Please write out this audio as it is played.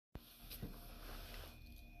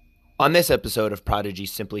On this episode of Prodigy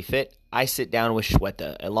Simply Fit, I sit down with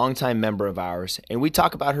Shweta, a longtime member of ours, and we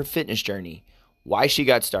talk about her fitness journey, why she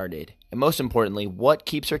got started, and most importantly, what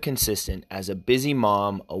keeps her consistent as a busy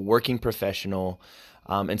mom, a working professional,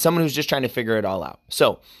 and someone who's just trying to figure it all out.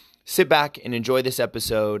 So sit back and enjoy this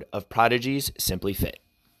episode of Prodigy's Simply Fit.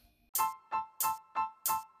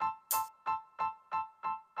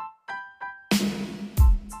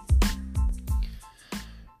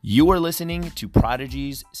 You are listening to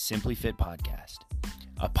Prodigy's Simply Fit podcast,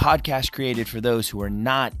 a podcast created for those who are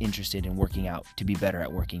not interested in working out to be better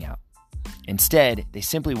at working out. Instead, they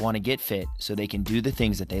simply want to get fit so they can do the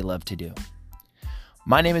things that they love to do.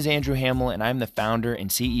 My name is Andrew Hamill, and I'm the founder and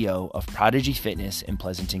CEO of Prodigy Fitness in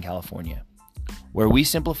Pleasanton, California, where we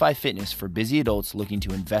simplify fitness for busy adults looking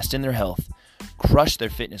to invest in their health, crush their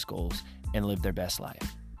fitness goals, and live their best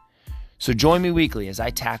life. So join me weekly as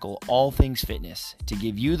I tackle all things fitness to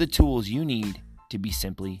give you the tools you need to be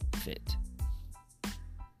simply fit.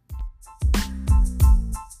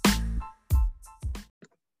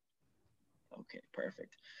 Okay,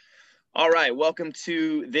 perfect. All right, welcome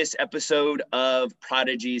to this episode of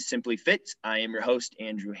Prodigy Simply Fit. I am your host,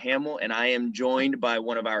 Andrew Hamill, and I am joined by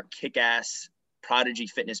one of our kick-ass Prodigy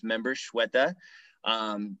Fitness members, Shweta.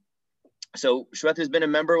 So Shweta has been a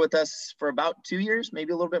member with us for about 2 years,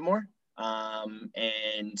 maybe a little bit more.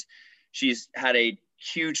 And she's had a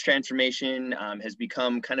huge transformation, has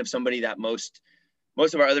become kind of somebody that most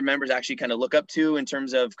of our other members actually kind of look up to in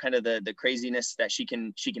terms of kind of the craziness that she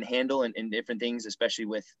can handle in different things, especially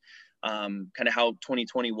with kind of how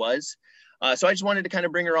 2020 was. So I just wanted to kind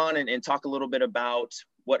of bring her on and talk a little bit about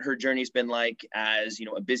what her journey's been like as,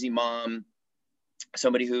 a busy mom,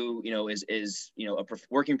 somebody who, is a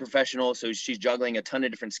working professional. So she's juggling a ton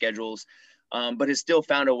of different schedules, but has still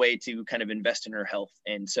found a way to kind of invest in her health.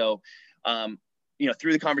 And so,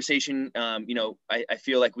 through the conversation, I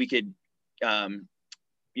feel like we could,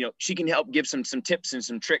 she can help give some tips and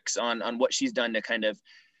some tricks on what she's done to kind of,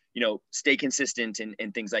 stay consistent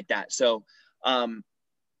and things like that. So,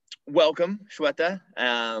 welcome, Shweta.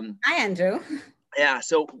 Hi, Andrew. Yeah.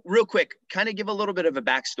 So real quick, kind of give a little bit of a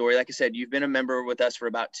backstory. Like I said, you've been a member with us for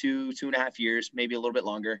about two and a half years, maybe a little bit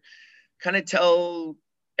longer. Kind of tell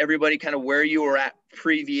everybody kind of where you were at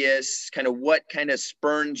previous, kind of what kind of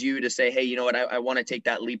spurned you to say, hey, you know what, I want to take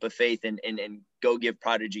that leap of faith and go give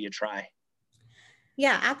Prodigy a try.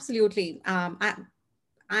 Yeah, absolutely. I'm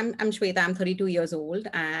Shweta. I'm 32 years old,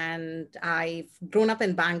 and I've grown up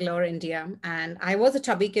in Bangalore, India, and I was a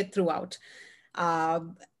chubby kid throughout.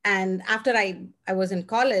 And after I was in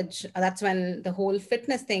college, that's when the whole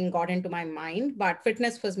fitness thing got into my mind, but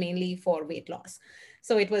fitness was mainly for weight loss.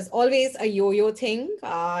 So it was always a yo-yo thing,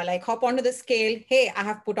 like hop onto the scale. Hey, I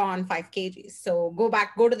have put on 5 kgs. So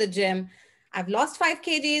go to the gym. I've lost 5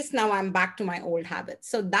 kgs. Now I'm back to my old habits.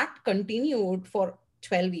 So that continued for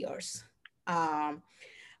 12 years.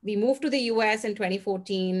 We moved to the US in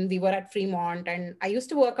 2014. We were at Fremont, and I used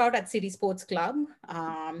to work out at City Sports Club.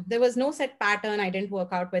 There was no set pattern. I didn't work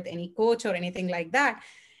out with any coach or anything like that.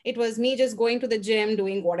 It was me just going to the gym,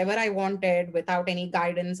 doing whatever I wanted without any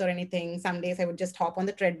guidance or anything. Some days I would just hop on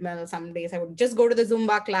the treadmill. Some days I would just go to the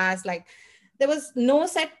Zumba class. Like, there was no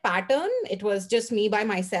set pattern. It was just me by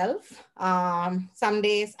myself. Some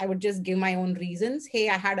days I would just give my own reasons. Hey,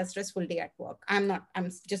 I had a stressful day at work. I'm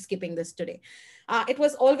just skipping this today. It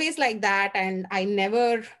was always like that. And I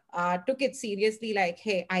never took it seriously. Like,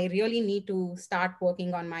 hey, I really need to start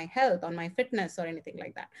working on my health, on my fitness or anything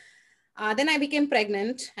like that. Then I became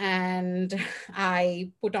pregnant, and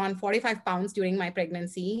I put on 45 pounds during my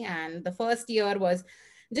pregnancy. And the first year was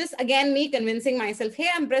just, again, me convincing myself, hey,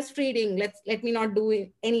 I'm breastfeeding. Let me not do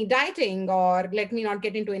any dieting, or let me not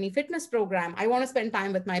get into any fitness program. I want to spend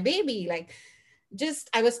time with my baby. Like,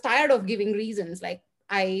 I was tired of giving reasons. Like,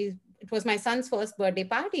 it was my son's first birthday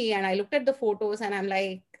party, and I looked at the photos and I'm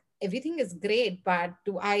like, everything is great, but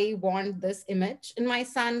do I want this image in my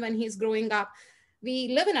son when he's growing up? We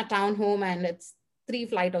live in a townhome, and it's 3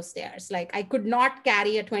 flights of stairs. Like, I could not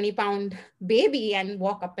carry a 20-pound baby and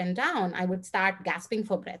walk up and down. I would start gasping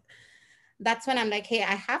for breath. That's when I'm like, hey,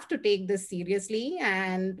 I have to take this seriously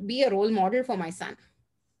and be a role model for my son.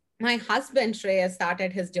 My husband, Shreyas,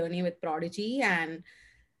 started his journey with Prodigy, and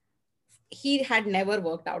he had never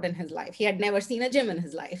worked out in his life. He had never seen a gym in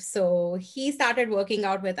his life. So he started working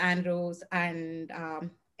out with Andrews and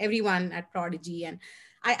everyone at Prodigy. And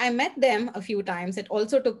I met them a few times. It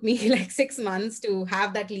also took me like 6 months to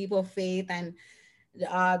have that leap of faith and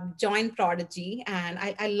join Prodigy. And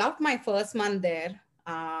I loved my first month there.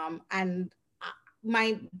 And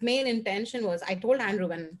my main intention was, I told Andrew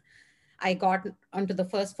when I got onto the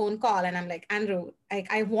first phone call, and I'm like, Andrew,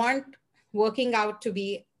 I want working out to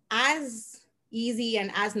be as easy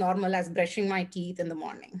and as normal as brushing my teeth in the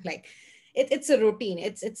morning. Like it's a routine.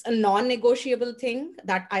 It's a non-negotiable thing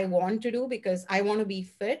that I want to do because I want to be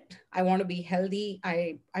fit. I want to be healthy.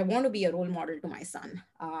 I want to be a role model to my son.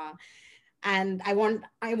 And I want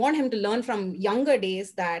him to learn from younger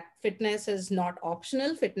days that fitness is not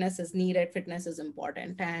optional. Fitness is needed. Fitness is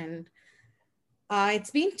important. And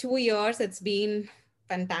it's been 2 years. It's been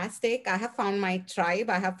fantastic. I have found my tribe.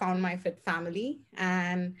 I have found my fit family.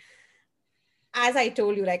 And as I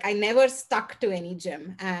told you, like I never stuck to any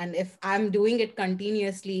gym. And if I'm doing it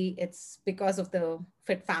continuously, it's because of the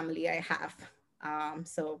fit family I have.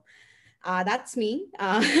 So that's me.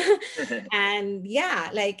 And yeah,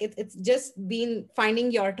 like it's just been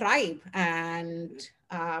finding your tribe. And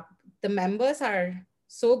the members are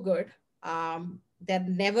so good. They're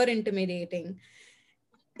never intimidating.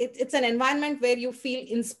 It's an environment where you feel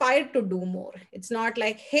inspired to do more. It's not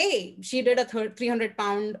like, hey, she did a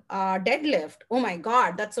 300-pound deadlift. Oh my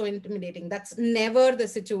God, that's so intimidating. That's never the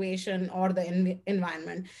situation or the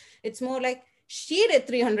environment. It's more like, she did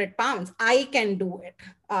 300 pounds. I can do it.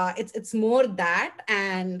 It's more that,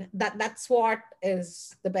 and that's what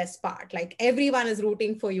is the best part. Like everyone is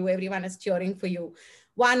rooting for you. Everyone is cheering for you.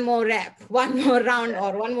 One more rep, one more round,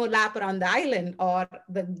 or one more lap around the island, or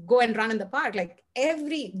go and run in the park. Like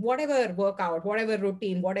whatever workout, whatever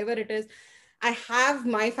routine, whatever it is, I have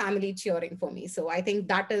my family cheering for me. So I think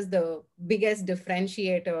that is the biggest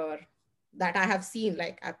differentiator that I have seen.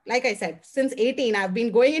 Like I said, since 18, I've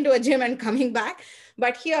been going into a gym and coming back,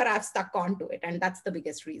 but here I've stuck onto it. And that's the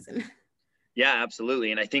biggest reason. Yeah,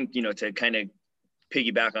 absolutely. And I think, to kind of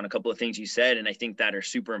piggyback on a couple of things you said, and I think that are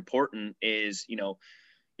super important is,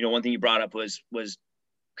 one thing you brought up was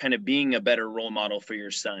kind of being a better role model for your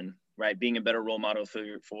son, right? Being a better role model for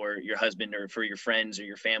your husband or for your friends or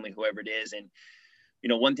your family, whoever it is. And,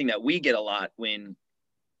 one thing that we get a lot when,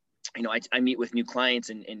 I meet with new clients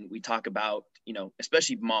and we talk about,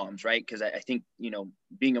 especially moms, right? Because I think,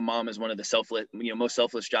 being a mom is one of the most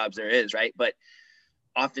selfless jobs there is, right? But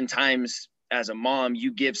oftentimes as a mom,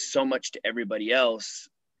 you give so much to everybody else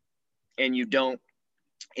and you don't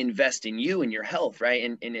invest in you and your health,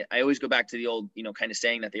 right? And I always go back to the old, kind of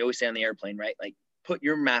saying that they always say on the airplane, right? Like, put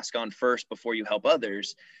your mask on first before you help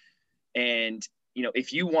others. And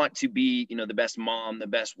if you want to be, the best mom, the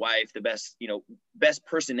best wife, the best, best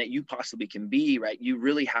person that you possibly can be, right, you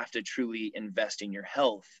really have to truly invest in your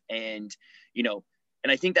health. And,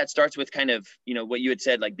 and I think that starts with kind of, what you had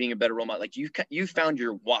said, like being a better role model. Like you found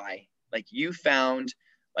your why, like you found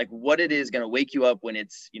like what it is going to wake you up when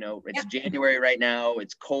it's, it's January right now,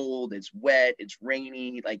 it's cold, it's wet, it's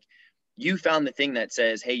rainy. Like you found the thing that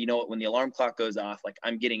says, hey, you know what, when the alarm clock goes off, like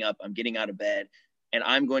I'm getting up, I'm getting out of bed, and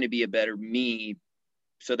I'm going to be a better me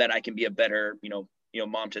so that I can be a better,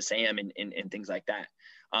 mom to Sam and things like that,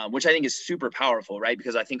 which I think is super powerful, right?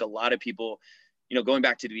 Because I think a lot of people, going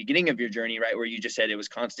back to the beginning of your journey, right, where you just said it was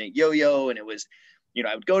constant yo-yo and it was,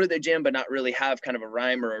 I would go to the gym, but not really have kind of a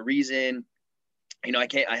rhyme or a reason.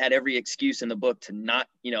 I had every excuse in the book to not,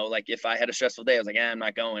 like if I had a stressful day, I was like, I'm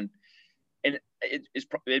not going. And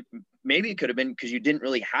maybe it could have been because you didn't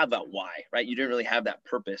really have that why, right? You didn't really have that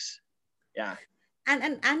purpose. Yeah.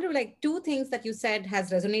 And Andrew, like two things that you said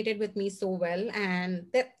has resonated with me so well. And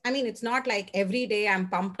it's not like every day I'm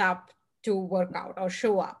pumped up to work out or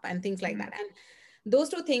show up and things like that. And those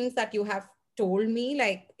two things that you have told me,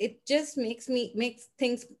 like it just makes me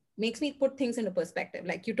put things into perspective.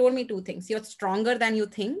 Like you told me two things: you're stronger than you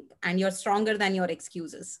think, and you're stronger than your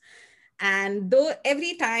excuses. And though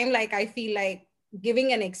every time, like I feel like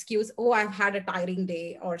giving an excuse, oh, I've had a tiring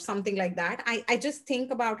day or something like that, I just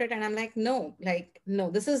think about it and I'm like, no,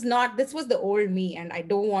 this was the old me, and I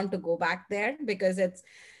don't want to go back there, because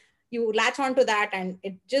you latch onto that and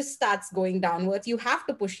it just starts going downwards. You have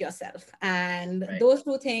to push yourself. And right. Those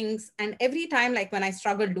two things. And every time, like when I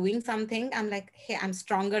struggle doing something, I'm like, hey, I'm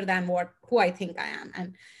stronger than who I think I am.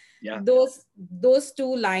 And those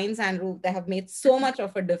two lines, Andrew, they have made so much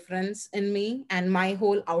of a difference in me and my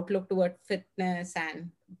whole outlook toward fitness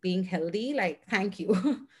and being healthy. Like, thank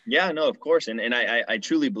you. Yeah, no, of course. And I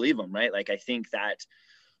truly believe them, right? Like, I think that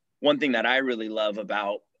one thing that I really love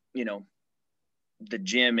about, the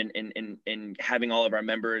gym and having all of our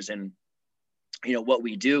members and, what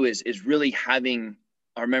we do is really having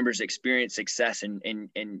our members experience success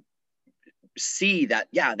and see that,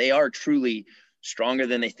 yeah, they are truly stronger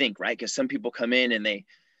than they think, right? Because some people come in and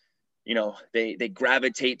they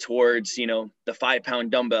gravitate towards, the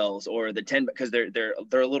 5-pound dumbbells or the 10, because they're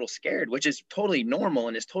a little scared, which is totally normal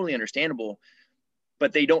and is totally understandable.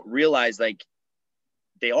 But they don't realize, like,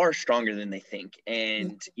 they are stronger than they think.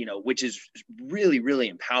 And, you know, which is really, really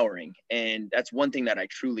empowering. And that's one thing that I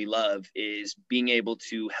truly love, is being able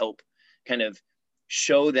to help kind of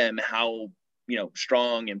show them how, you know,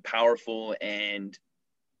 strong and powerful and,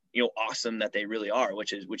 you know, awesome that they really are,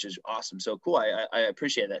 which is awesome. So cool. I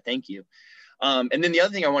appreciate that. Thank you. And then the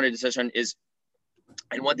other thing I wanted to touch on is,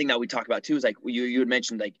 and one thing that we talk about too, is like you had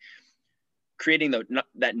mentioned, like creating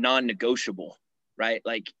that non-negotiable, right?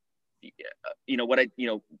 Like, you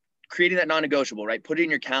know, creating that non-negotiable, right? Put it in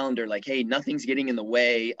your calendar, like, hey, nothing's getting in the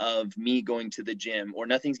way of me going to the gym, or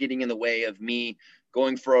nothing's getting in the way of me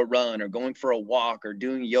going for a run or going for a walk or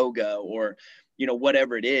doing yoga, or, you know,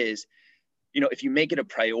 whatever it is. You know, if you make it a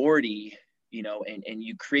priority, you know, and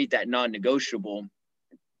you create that non-negotiable,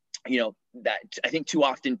 you know, that I think too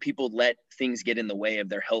often people let things get in the way of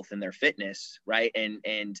their health and their fitness, right?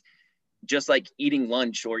 And just like eating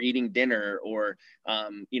lunch or eating dinner, or,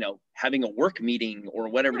 you know, having a work meeting or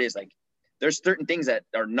whatever it is, like there's certain things that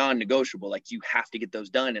are non-negotiable, like you have to get those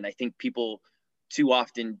done. And I think people too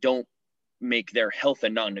often don't make their health a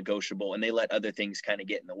non-negotiable, and they let other things kind of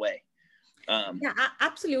get in the way. Yeah,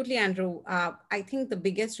 absolutely, Andrew. I think the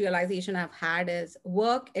biggest realization I've had is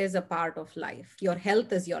work is a part of life. Your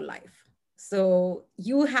health is your life. So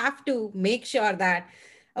you have to make sure that,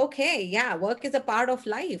 okay, yeah, work is a part of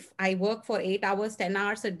life. I work for 8 hours, 10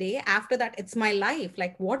 hours a day. After that, it's my life.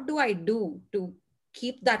 Like, what do I do to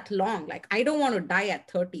keep that long? Like, I don't want to die at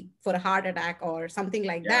 30 for a heart attack or something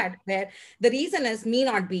like that, where the reason is me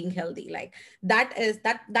not being healthy. Like, that is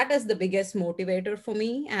the biggest motivator for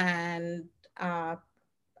me. And uh,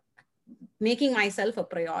 making myself a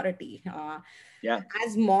priority.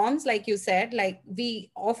 As moms, like you said, like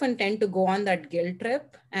we often tend to go on that guilt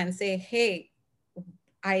trip and say, hey,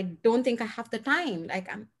 I don't think I have the time.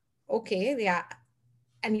 Like, I'm okay. Yeah.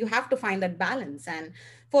 And you have to find that balance. And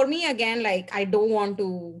for me, again, like I don't want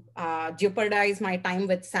to jeopardize my time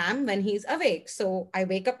with Sam when he's awake. So I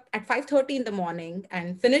wake up at 5:30 in the morning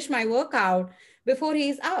and finish my workout before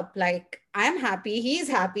he's up. Like, I'm happy, he's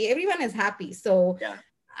happy, everyone is happy. So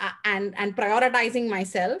and prioritizing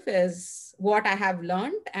myself is what I have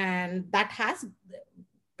learned, and that has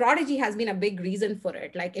Prodigy has been a big reason for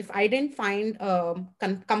it. Like, if I didn't find a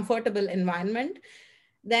comfortable environment,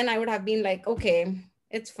 then I would have been like, okay,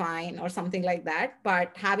 it's fine or something like that.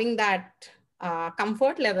 But having that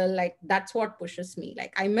comfort level, like that's what pushes me.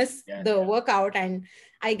 Like, I miss the workout and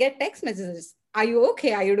I get text messages, are you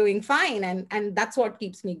okay, are you doing fine? And that's what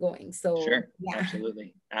keeps me going. So sure. Yeah,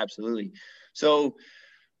 absolutely. So,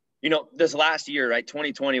 you know, this last year, right,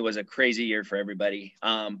 2020 was a crazy year for everybody.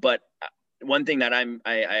 But one thing that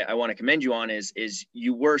I want to commend you on is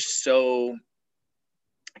you were so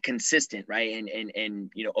consistent, right? And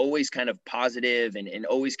you know, always kind of positive and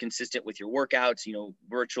always consistent with your workouts, you know,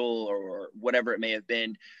 virtual or whatever it may have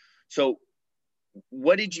been. So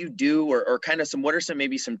what did you do, or kind of what are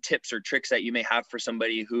maybe some tips or tricks that you may have for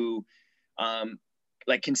somebody who,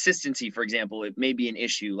 like consistency, for example, it may be an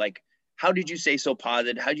issue. Like, how did you stay so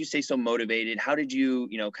positive? How did you stay so motivated? How did you,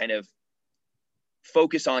 you know, kind of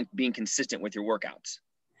focus on being consistent with your workouts?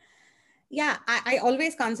 Yeah, I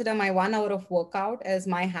always consider my 1 hour of workout as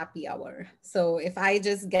my happy hour. So if I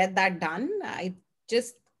just get that done, it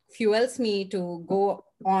just fuels me to go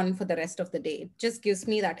on for the rest of the day. It just gives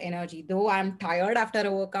me that energy. Though I'm tired after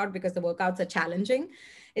a workout because the workouts are challenging,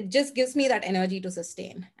 it just gives me that energy to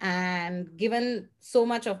sustain. And given so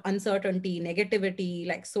much of uncertainty, negativity,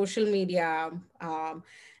 like social media,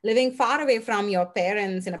 living far away from your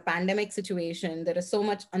parents in a pandemic situation, there is so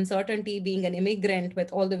much uncertainty being an immigrant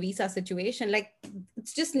with all the visa situation. Like,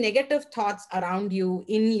 it's just negative thoughts around you,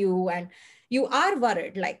 in you, and you are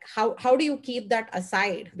worried. Like, how do you keep that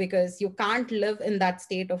aside? Because you can't live in that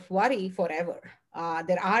state of worry forever.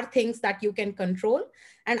 There are things that you can control,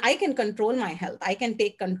 and I can control my health. I can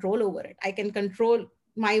take control over it. I can control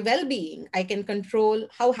my well-being. I can control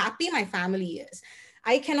how happy my family is.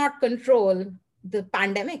 I cannot control the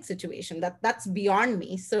pandemic situation. That's beyond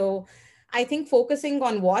me. So I think focusing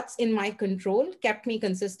on what's in my control kept me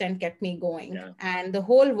consistent, kept me going. And the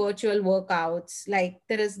whole virtual workouts, like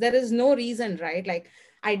there is no reason, right? Like,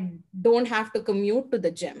 I don't have to commute to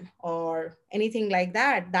the gym or anything like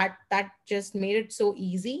that. That just made it so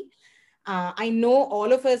easy. I know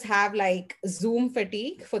all of us have like Zoom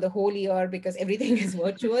fatigue for the whole year because everything is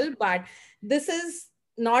virtual, but this is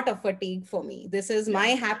not a fatigue for me. This is my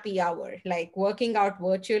happy hour. Like, working out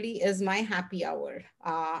virtually is my happy hour.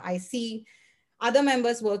 I see other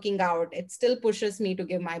members working out, it still pushes me to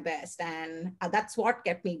give my best. And that's what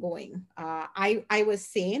kept me going. I was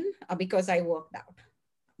sane because I worked out.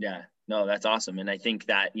 Yeah, no, that's awesome. And I think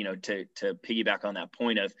that, you know, to piggyback on that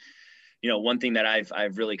point of, one thing that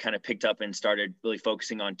I've really kind of picked up and started really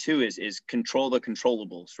focusing on too is control the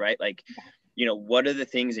controllables, right? Like, what are the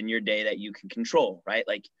things in your day that you can control, right?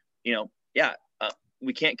 Like,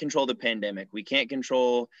 we can't control the pandemic. We can't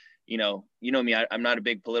control, me, I'm not a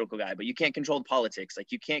big political guy, but you can't control politics.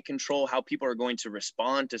 Like, you can't control how people are going to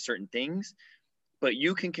respond to certain things, but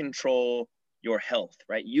you can control your health,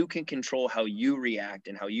 right? You can control how you react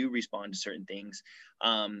and how you respond to certain things.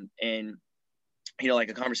 And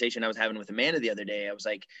like a conversation I was having with Amanda the other day, I was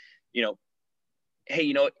like,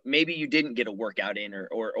 hey, maybe you didn't get a workout in,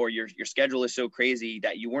 or your schedule is so crazy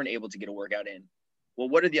that you weren't able to get a workout in. Well,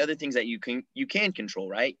 what are the other things that you can control,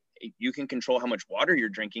 right? You can control how much water you're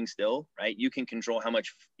drinking still, right? You can control how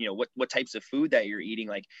much, what types of food that you're eating.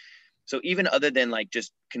 Like, so even other than like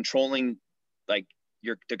just controlling like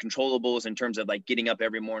the controllables in terms of like getting up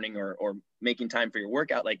every morning or making time for your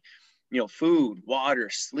workout, like, food, water,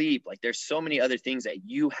 sleep, like there's so many other things that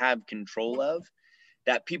you have control of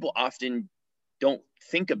that people often don't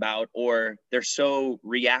think about, or they're so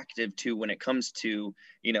reactive to when it comes to,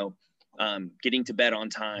 getting to bed on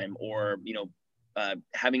time, or,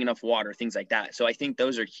 having enough water, things like that. So I think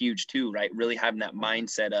those are huge too, right? Really having that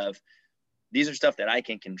mindset of, these are stuff that I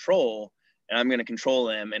can control and I'm going to control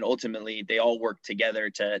them. And ultimately they all work together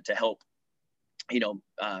to help,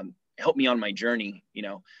 help me on my journey,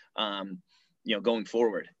 going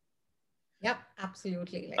forward. Yep,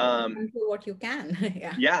 absolutely. Like, do what you can.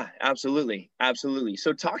 Yeah, absolutely. Absolutely.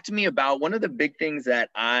 So talk to me about one of the big things that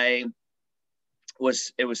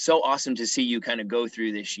it was so awesome to see you kind of go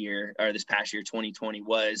through this year, or this past year, 2020,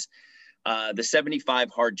 was the 75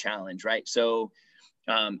 hard challenge, right? So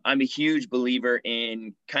I'm a huge believer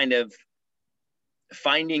in kind of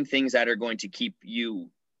finding things that are going to keep you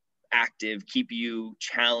active, keep you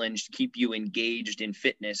challenged, keep you engaged in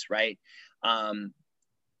fitness, right?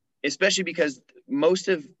 Especially because most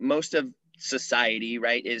of society,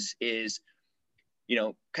 right, is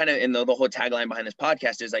kind of, in the whole tagline behind this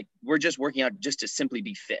podcast is like, we're just working out just to simply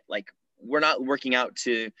be fit. Like, we're not working out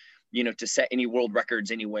to to set any world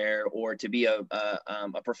records anywhere, or to be a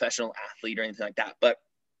professional athlete or anything like that. But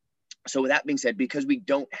so with that being said, because we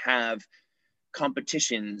don't have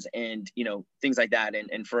competitions and things like that,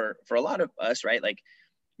 and for a lot of us, right, like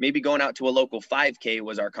maybe going out to a local 5K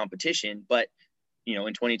was our competition, but in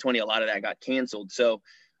 2020 a lot of that got canceled. So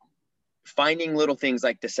finding little things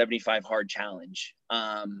like the 75 hard challenge.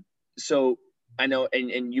 So I know,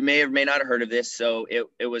 and you may or may not have heard of this. So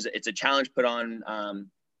it's a challenge put on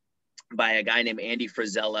by a guy named Andy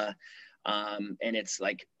Frisella, and it's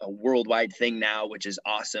like a worldwide thing now, which is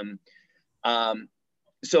awesome.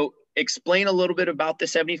 So explain a little bit about the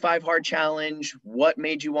 75 hard challenge. What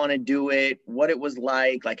made you want to do it? What it was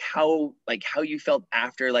like how you felt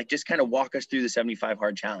after, like, just kind of walk us through the 75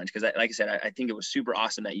 hard challenge. Cause like I said, I think it was super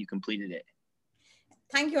awesome that you completed it.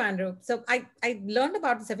 Thank you, Andrew. So I learned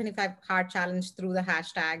about the 75 hard challenge through the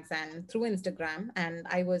hashtags and through Instagram, and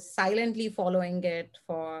I was silently following it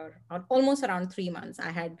for almost around 3 months.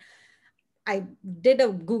 I did a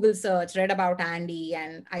Google search, read about Andy,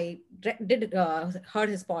 and I heard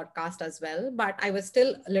his podcast as well. But I was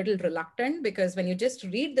still a little reluctant, because when you just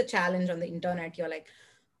read the challenge on the internet, you're like,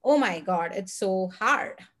 oh my God, it's so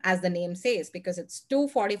hard, as the name says, because it's 2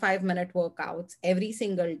 45-minute workouts every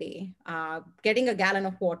single day. Getting a gallon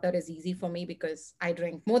of water is easy for me, because I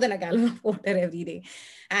drink more than a gallon of water every day.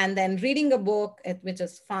 And then reading a book, which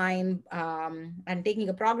is fine, and taking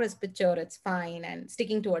a progress picture, it's fine, and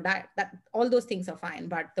sticking to a diet, that all those things are fine.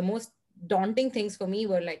 But the most daunting things for me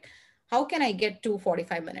were like, how can I get to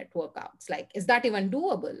 45-minute workouts? Like, is that even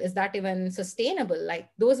doable? Is that even sustainable? Like,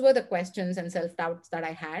 those were the questions and self-doubts that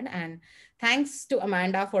I had. And thanks to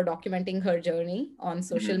Amanda for documenting her journey on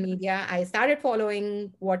social media, I started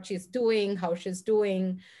following what she's doing, how she's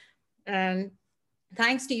doing. And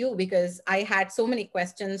thanks to you, because I had so many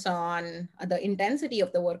questions on the intensity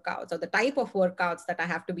of the workouts, or the type of workouts that I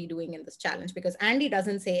have to be doing in this challenge, because Andy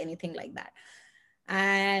doesn't say anything like that.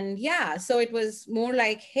 And yeah, so it was more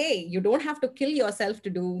like, hey, you don't have to kill yourself to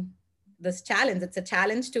do this challenge. It's a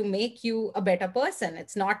challenge to make you a better person.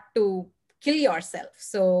 It's not to kill yourself.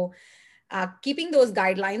 So keeping those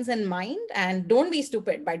guidelines in mind, and don't be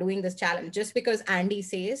stupid by doing this challenge. Just because Andy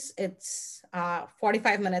says it's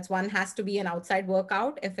 45 minutes, one has to be an outside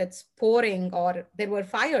workout. If it's pouring, or there were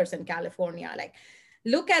fires in California, like,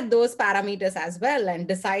 look at those parameters as well and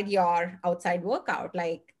decide your outside workout.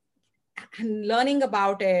 Like, and learning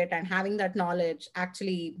about it and having that knowledge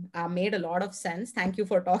actually made a lot of sense. Thank you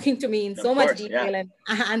for talking to me in so much detail, and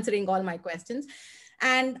answering all my questions.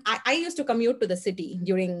 And I used to commute to the city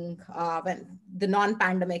during when the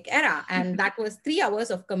non-pandemic era, and that was 3 hours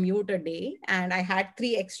of commute a day, and I had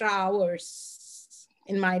 3 extra hours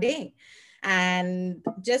in my day. And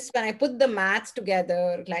just when I put the maths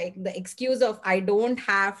together, like the excuse of I don't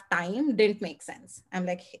have time didn't make sense. I'm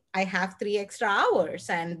like, I have 3 extra hours,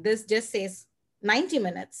 and this just says 90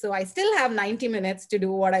 minutes. So I still have 90 minutes to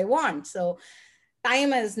do what I want. So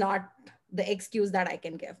time is not the excuse that I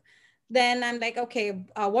can give. Then I'm like, okay,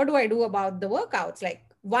 what do I do about the workouts? Like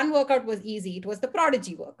one workout was easy. It was the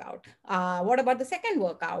Prodigy workout. What about the second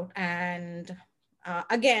workout? And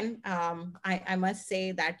again, I must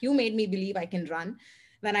say that you made me believe I can run.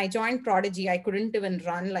 When I joined Prodigy, I couldn't even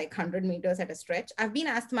run like 100 meters at a stretch. I've been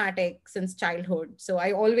asthmatic since childhood. So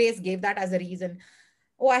I always gave that as a reason.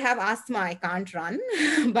 Oh, I have asthma, I can't run.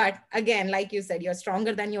 But again, like you said, you're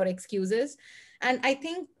stronger than your excuses. And I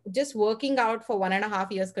think just working out for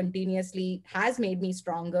 1.5 years continuously has made me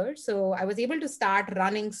stronger. So I was able to start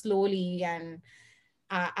running slowly, and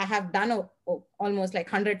I have done almost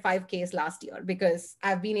like 105 Ks last year because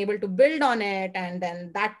I've been able to build on it. And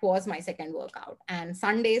then that was my second workout. And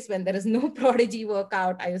Sundays, when there is no Prodigy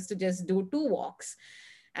workout, I used to just do 2 walks.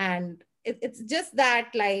 And it's just that,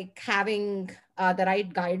 like having the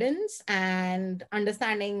right guidance and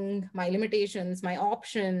understanding my limitations, my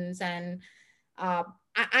options, and uh,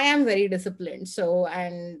 I am very disciplined. So,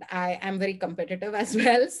 and I am very competitive as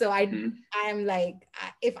well. So I'm like,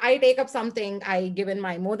 if I take up something, I give in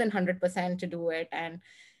my more than 100% to do it. And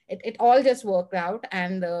it all just worked out.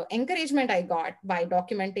 And the encouragement I got by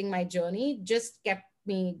documenting my journey just kept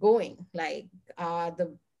me going. Like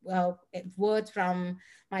the words from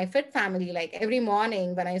my fit family, like every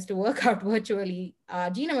morning when I used to work out virtually,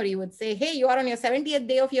 Gina Marie would say, hey, you are on your 70th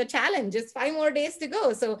day of your challenge, just 5 more days to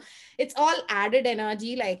go. So it's all added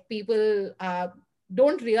energy. Like people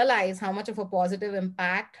don't realize how much of a positive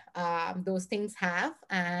impact those things have.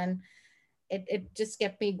 And it just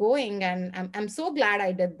kept me going. And I'm so glad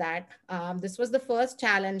I did that. This was the first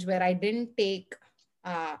challenge where I didn't take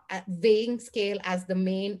weighing scale as the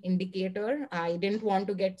main indicator. I didn't want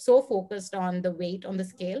to get so focused on the weight on the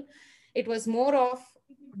scale. It was more of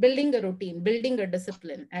building a routine, building a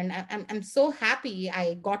discipline. And I'm so happy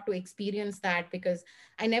I got to experience that because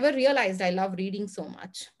I never realized I love reading so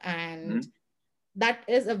much. And that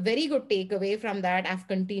is a very good takeaway from that. I've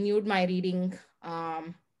continued my reading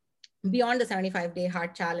beyond the 75-day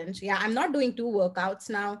heart challenge. Yeah, I'm not doing 2 workouts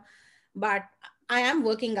now, but I am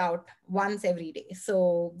working out once every day.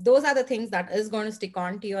 So those are the things that is going to stick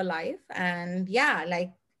on to your life. And yeah,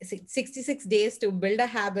 like 66 days to build a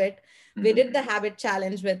habit. We did the habit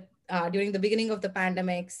challenge with during the beginning of the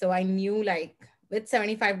pandemic. So I knew like with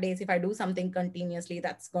 75 days, if I do something continuously,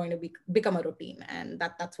 that's going to become a routine. And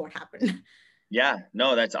that's what happened. Yeah,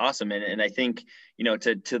 no, that's awesome. And I think,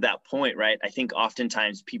 to that point, right, I think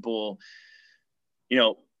oftentimes people,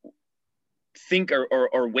 think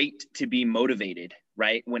or wait to be motivated,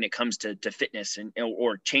 right, when it comes to fitness and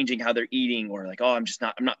or changing how they're eating, or like, oh, I'm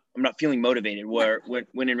not feeling motivated. Where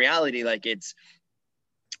when in reality, like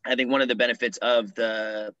I think one of the benefits of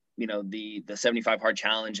the 75 hard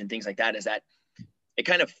challenge and things like that is that it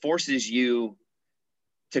kind of forces you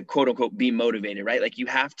to quote unquote be motivated, right? Like you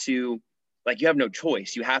have no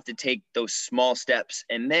choice. You have to take those small steps,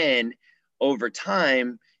 and then over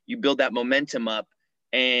time you build that momentum up.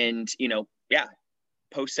 And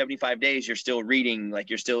post 75 days, you're still reading, like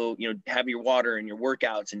you're still have your water and your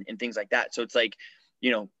workouts and things like that. So it's like,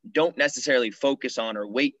 don't necessarily focus on or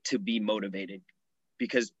wait to be motivated,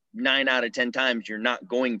 because 9 out of 10 times you're not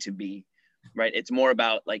going to be, right? It's more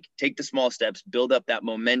about like, take the small steps, build up that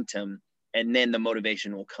momentum, and then the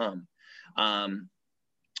motivation will come.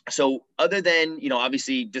 So other than,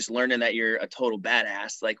 obviously just learning that you're a total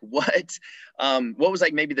badass, like what was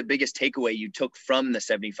like maybe the biggest takeaway you took from the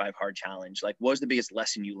 75 hard challenge? Like what was the biggest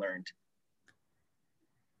lesson you learned?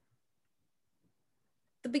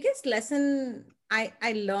 The biggest lesson I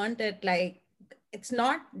learned it, like, it's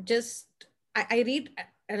not just, I read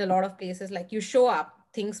at a lot of places, like you show up,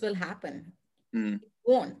 things will happen. You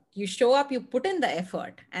won't. You show up, you put in the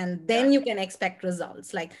effort, and then you can expect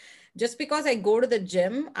results. Like, just because I go to the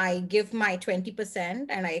gym, I give my 20%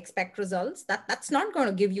 and I expect results, that's not going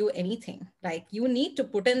to give you anything. Like, you need to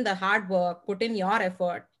put in the hard work, put in your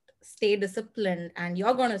effort, stay disciplined, and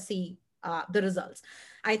you're going to see the results.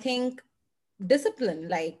 I think discipline,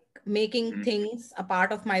 like making things a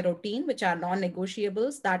part of my routine, which are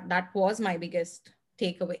non-negotiables, that was my biggest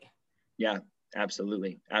takeaway. Yeah,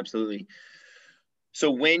 absolutely. So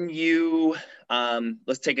when you,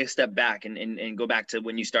 let's take a step back and go back to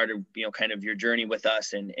when you started, kind of your journey with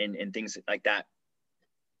us and things like that.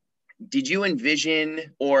 did you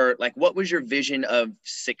envision, or like, what was your vision of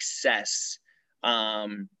success?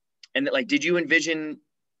 And like, did you envision,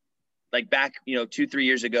 like back, 2-3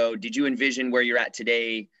 years ago, did you envision where you're at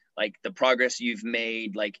today? Like the progress you've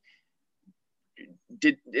made, like,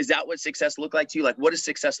 is that what success looked like to you? Like, what does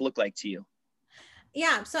success look like to you?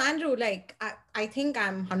 Yeah. So Andrew, like, I think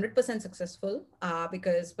I'm 100% successful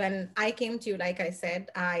because when I came to you, like I said,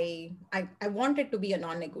 I wanted to be a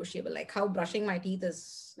non-negotiable, like how brushing my teeth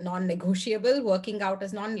is non-negotiable, working out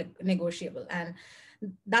is non-negotiable. And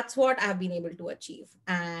that's what I've been able to achieve.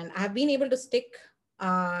 And I've been able to stick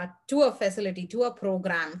to a facility, to a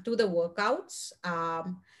program, to the workouts.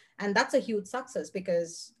 And that's a huge success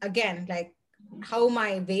because again, like, how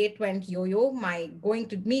my weight went yo-yo, going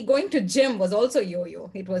to gym was also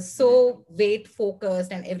yo-yo. It was so weight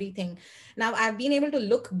focused and everything. Now I've been able to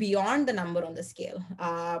look beyond the number on the scale.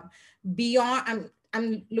 Beyond,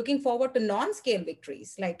 I'm looking forward to non-scale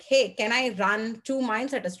victories. Like, hey, can I run 2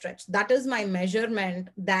 miles at a stretch? That is my measurement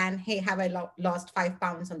than, hey, have I lost 5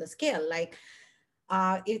 pounds on the scale? Like,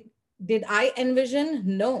 did I envision?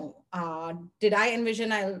 No. Did I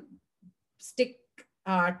envision I'll stick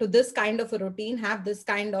to this kind of a routine, have this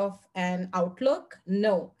kind of an outlook?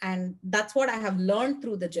 No. And that's what I have learned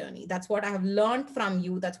through the journey. That's what I have learned from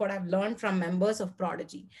you. That's what I've learned from members of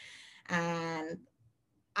Prodigy. And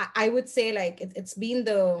I would say, like, it's been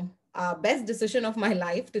the best decision of my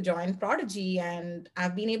life to join Prodigy. And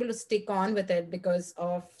I've been able to stick on with it because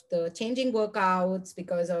of the changing workouts,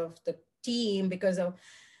 because of the team, because of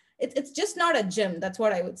it's just not a gym. That's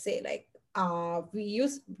what I would say. Like,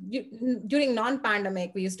 during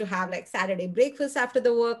non-pandemic, we used to have like Saturday breakfast after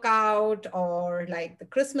the workout, or like the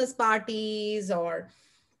Christmas parties, or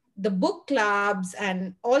the book clubs,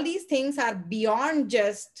 and all these things are beyond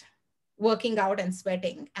just working out and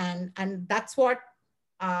sweating. And that's what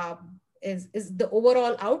uh, is the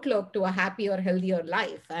overall outlook to a happier, healthier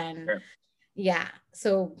life. And Sure. yeah.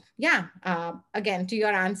 So yeah, again, to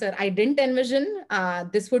your answer, I didn't envision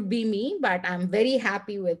this would be me, but I'm very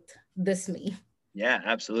happy with this me. Yeah,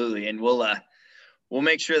 absolutely. And we'll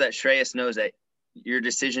make sure that Shreyas knows that your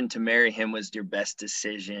decision to marry him was your best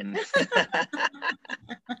decision.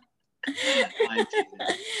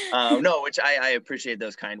 No, which I appreciate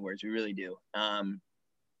those kind words. We really do. And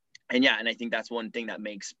yeah, and I think that's one thing that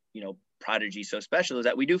makes, Prodigy so special, is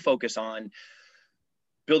that we do focus on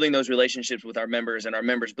building those relationships with our members, and our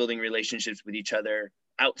members building relationships with each other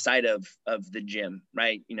outside of the gym,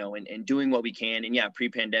 right? And doing what we can. And yeah,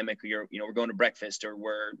 pre-pandemic, we're going to breakfast, or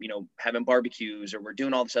we're, having barbecues, or we're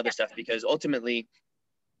doing all this other stuff, because ultimately,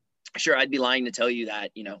 sure, I'd be lying to tell you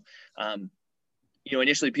that,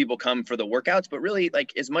 initially people come for the workouts, but really,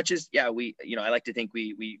 like, as much as, yeah, we, I like to think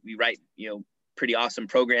we write, pretty awesome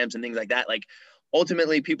programs and things like that. Like,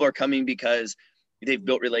 ultimately people are coming because they've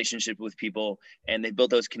built relationships with people, and they've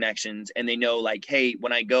built those connections, and they know, like, hey,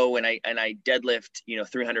 when I go and I deadlift,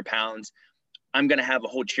 300 pounds, I'm going to have a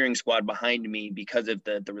whole cheering squad behind me because of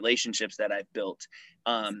the relationships that I've built.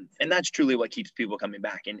 And that's truly what keeps people coming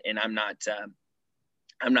back. And I'm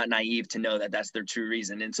not naive to know that that's their true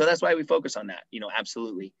reason. And so that's why we focus on that,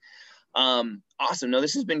 absolutely. Awesome. No,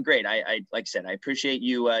 this has been great. I like I said, I appreciate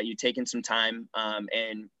you taking some time.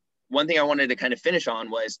 And one thing I wanted to kind of finish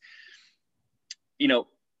on was,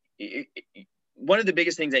 one of the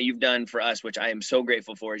biggest things that you've done for us, which I am so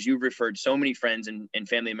grateful for, is you've referred so many friends and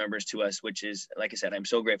family members to us, which is, like I said, I'm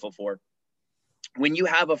so grateful for. When you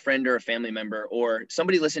have a friend or a family member or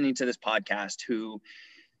somebody listening to this podcast who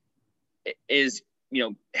is,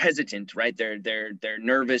 hesitant, right? They're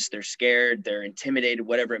nervous, they're scared, they're intimidated,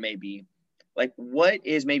 whatever it may be. Like, what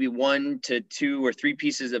is maybe 1 to 2 or 3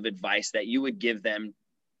 pieces of advice that you would give them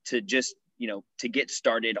to just, to get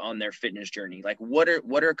started on their fitness journey? Like, what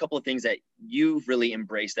are a couple of things that you've really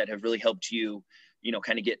embraced that have really helped you,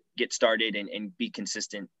 kind of get started and be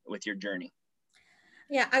consistent with your journey?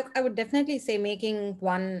 Yeah, I would definitely say making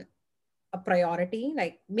one a priority,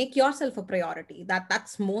 like make yourself a priority.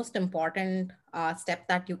 That's most important step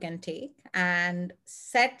that you can take, and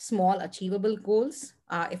set small achievable goals.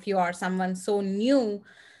 If you are someone so new,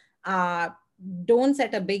 uh, don't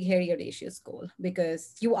set a big hairy audacious goal,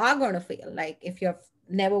 because you are going to fail. Like, if you have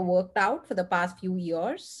never worked out for the past few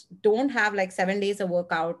years, don't have like 7 days of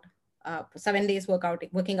workout, 7 days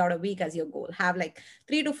working out a week as your goal. Have like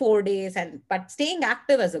 3 to 4 days, but staying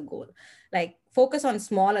active as a goal. Like, focus on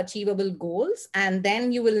small achievable goals, and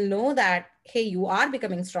then you will know that, hey, you are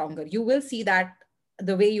becoming stronger. You will see that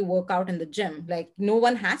the way you work out in the gym, like, no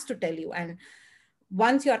one has to tell you. And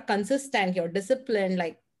once you're consistent, you're disciplined,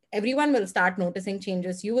 like, everyone will start noticing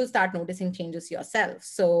changes. You will start noticing changes yourself.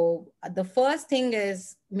 So the first thing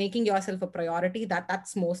is making yourself a priority.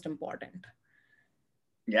 That's most important.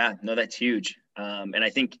 Yeah, no, that's huge. And I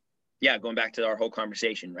think, yeah, going back to our whole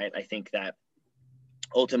conversation, right? I think that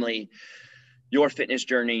ultimately your fitness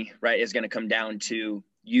journey, right, is going to come down to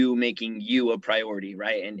you making you a priority,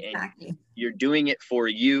 right? And Exactly. you're doing it for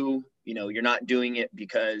you. You know, you're not doing it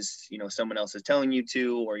because, you know, someone else is telling you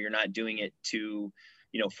to, or you're not doing it to,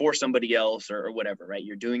 you know, for somebody else or whatever, right?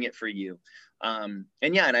 You're doing it for you. And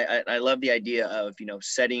yeah, and I love the idea of, you know,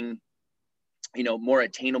 setting, you know, more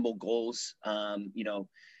attainable goals. You know,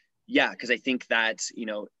 yeah, because I think that, you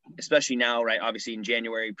know, especially now, right? Obviously in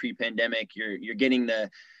January, pre-pandemic, you're getting the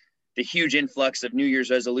huge influx of New Year's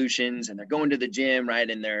resolutions, and they're going to the gym, right?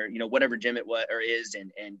 And they're, you know, whatever gym it was or is,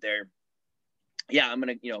 and they're, yeah, I'm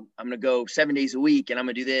gonna go 7 days a week, and I'm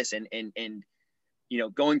gonna do this, and you know,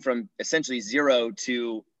 going from essentially 0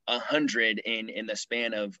 to 100 in the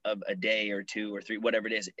span of a day or 2 or 3, whatever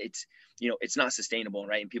it is, it's, you know, it's not sustainable,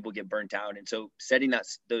 right? And people get burnt out. And so setting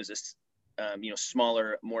those you know,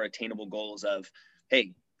 smaller, more attainable goals of,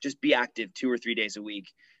 hey, just be active 2 or 3 days a week,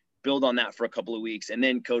 build on that for a couple of weeks, and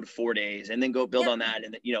then go to 4 days, and then go build on that.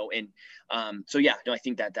 And, you know, and so, yeah, no, I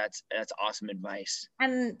think that's awesome advice.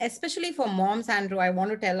 And especially for moms, Andrew, I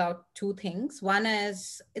want to tell out two things. One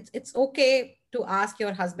is it's okay to ask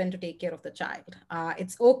your husband to take care of the child.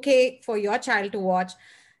 It's okay for your child to watch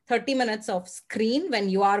 30 minutes of screen when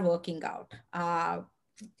you are working out.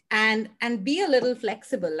 And be a little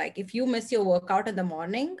flexible. Like if you miss your workout in the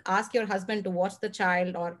morning, ask your husband to watch the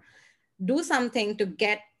child, or do something to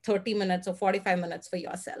get 30 minutes or 45 minutes for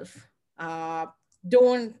yourself.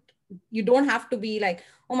 Don't You don't have to be like,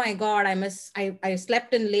 oh my God, I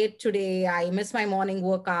slept in late today, I miss my morning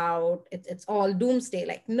workout, it's all doomsday.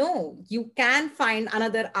 Like, no, you can find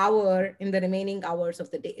another hour in the remaining hours of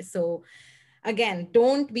the day. So again,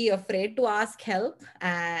 don't be afraid to ask help,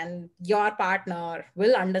 and your partner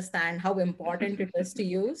will understand how important it is to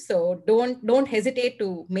you. So don't hesitate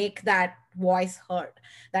to make that voice heard,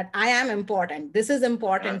 that I am important, this is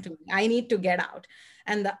important to me, I need to get out.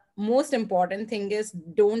 And the most important thing is,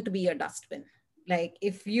 don't be a dustbin. Like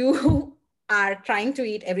if you are trying to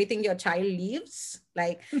eat everything your child leaves,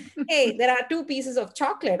 like, hey, there are 2 pieces of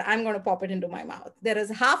chocolate, I'm going to pop it into my mouth. There is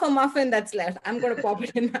half a muffin that's left, I'm going to pop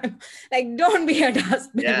it in my mouth. Like, don't be a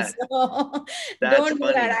dustbin. Yeah, So that's don't do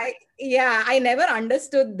funny. that. I never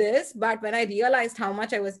understood this, but when I realized how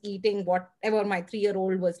much I was eating whatever my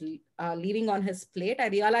 3-year-old was leaving on his plate, I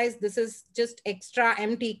realized this is just extra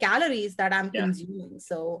empty calories that I'm consuming.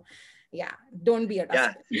 So yeah, don't be a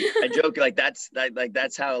dustbin. Yeah, I joke like that's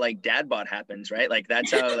how like dad bod happens, right? Like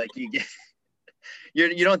that's how like you get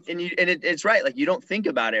you don't, and it's right, like you don't think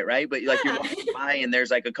about it, right? But like you're walking by and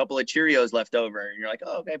there's like a couple of Cheerios left over, and you're like,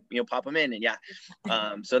 oh, okay, you know, pop them in. And yeah,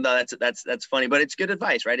 so no, that's funny, but it's good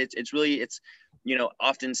advice, right? It's really, you know,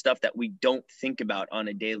 often stuff that we don't think about on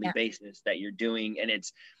a daily basis that you're doing, and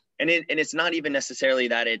it's not even necessarily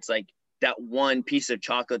that it's like that one piece of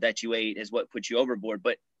chocolate that you ate is what puts you overboard,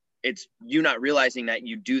 but it's you not realizing that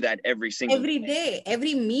you do that every day,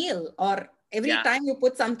 every meal, or every time you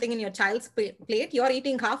put something in your child's plate, you're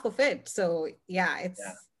eating half of it. So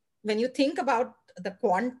when you think about the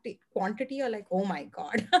quantity, you're like, oh my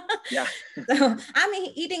God. So I'm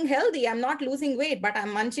eating healthy, I'm not losing weight, but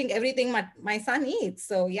I'm munching everything my son eats.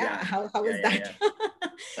 So how is that?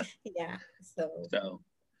 So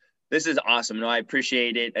this is awesome. No, I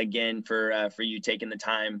appreciate it again for you taking the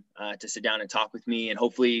time to sit down and talk with me, and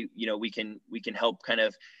hopefully, you know, we can help kind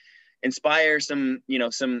of inspire some, you know,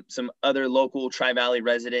 some other local Tri-Valley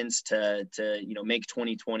residents to, you know, make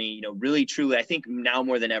 2020, you know, really truly, I think now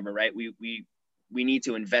more than ever, right? We need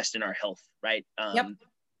to invest in our health, right? And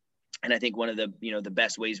I think one of the, you know, the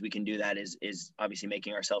best ways we can do that is obviously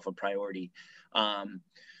making ourselves a priority.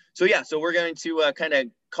 So we're going to kind of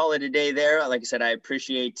call it a day there. Like I said, I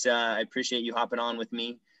appreciate you hopping on with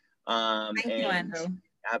me. Thank you, Andrew.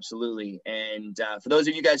 Absolutely. And for those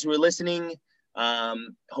of you guys who are listening,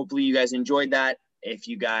 hopefully you guys enjoyed that. If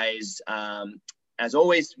you guys, as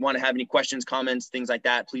always, want to have any questions, comments, things like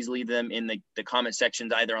that, please leave them in the comment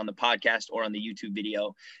sections, either on the podcast or on the YouTube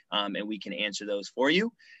video, and we can answer those for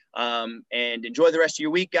you. And enjoy the rest of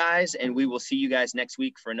your week, guys. And we will see you guys next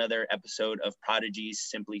week for another episode of Prodigy's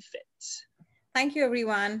Simply Fit. Thank you,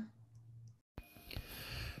 everyone.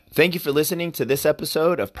 Thank you for listening to this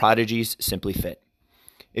episode of Prodigy's Simply Fit.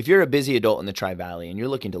 If you're a busy adult in the Tri-Valley and you're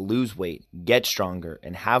looking to lose weight, get stronger,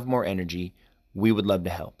 and have more energy, we would love to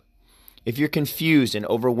help. If you're confused and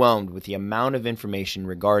overwhelmed with the amount of information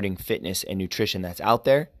regarding fitness and nutrition that's out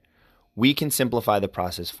there, we can simplify the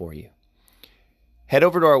process for you. Head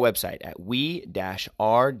over to our website at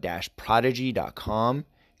we-r-prodigy.com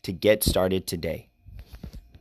to get started today.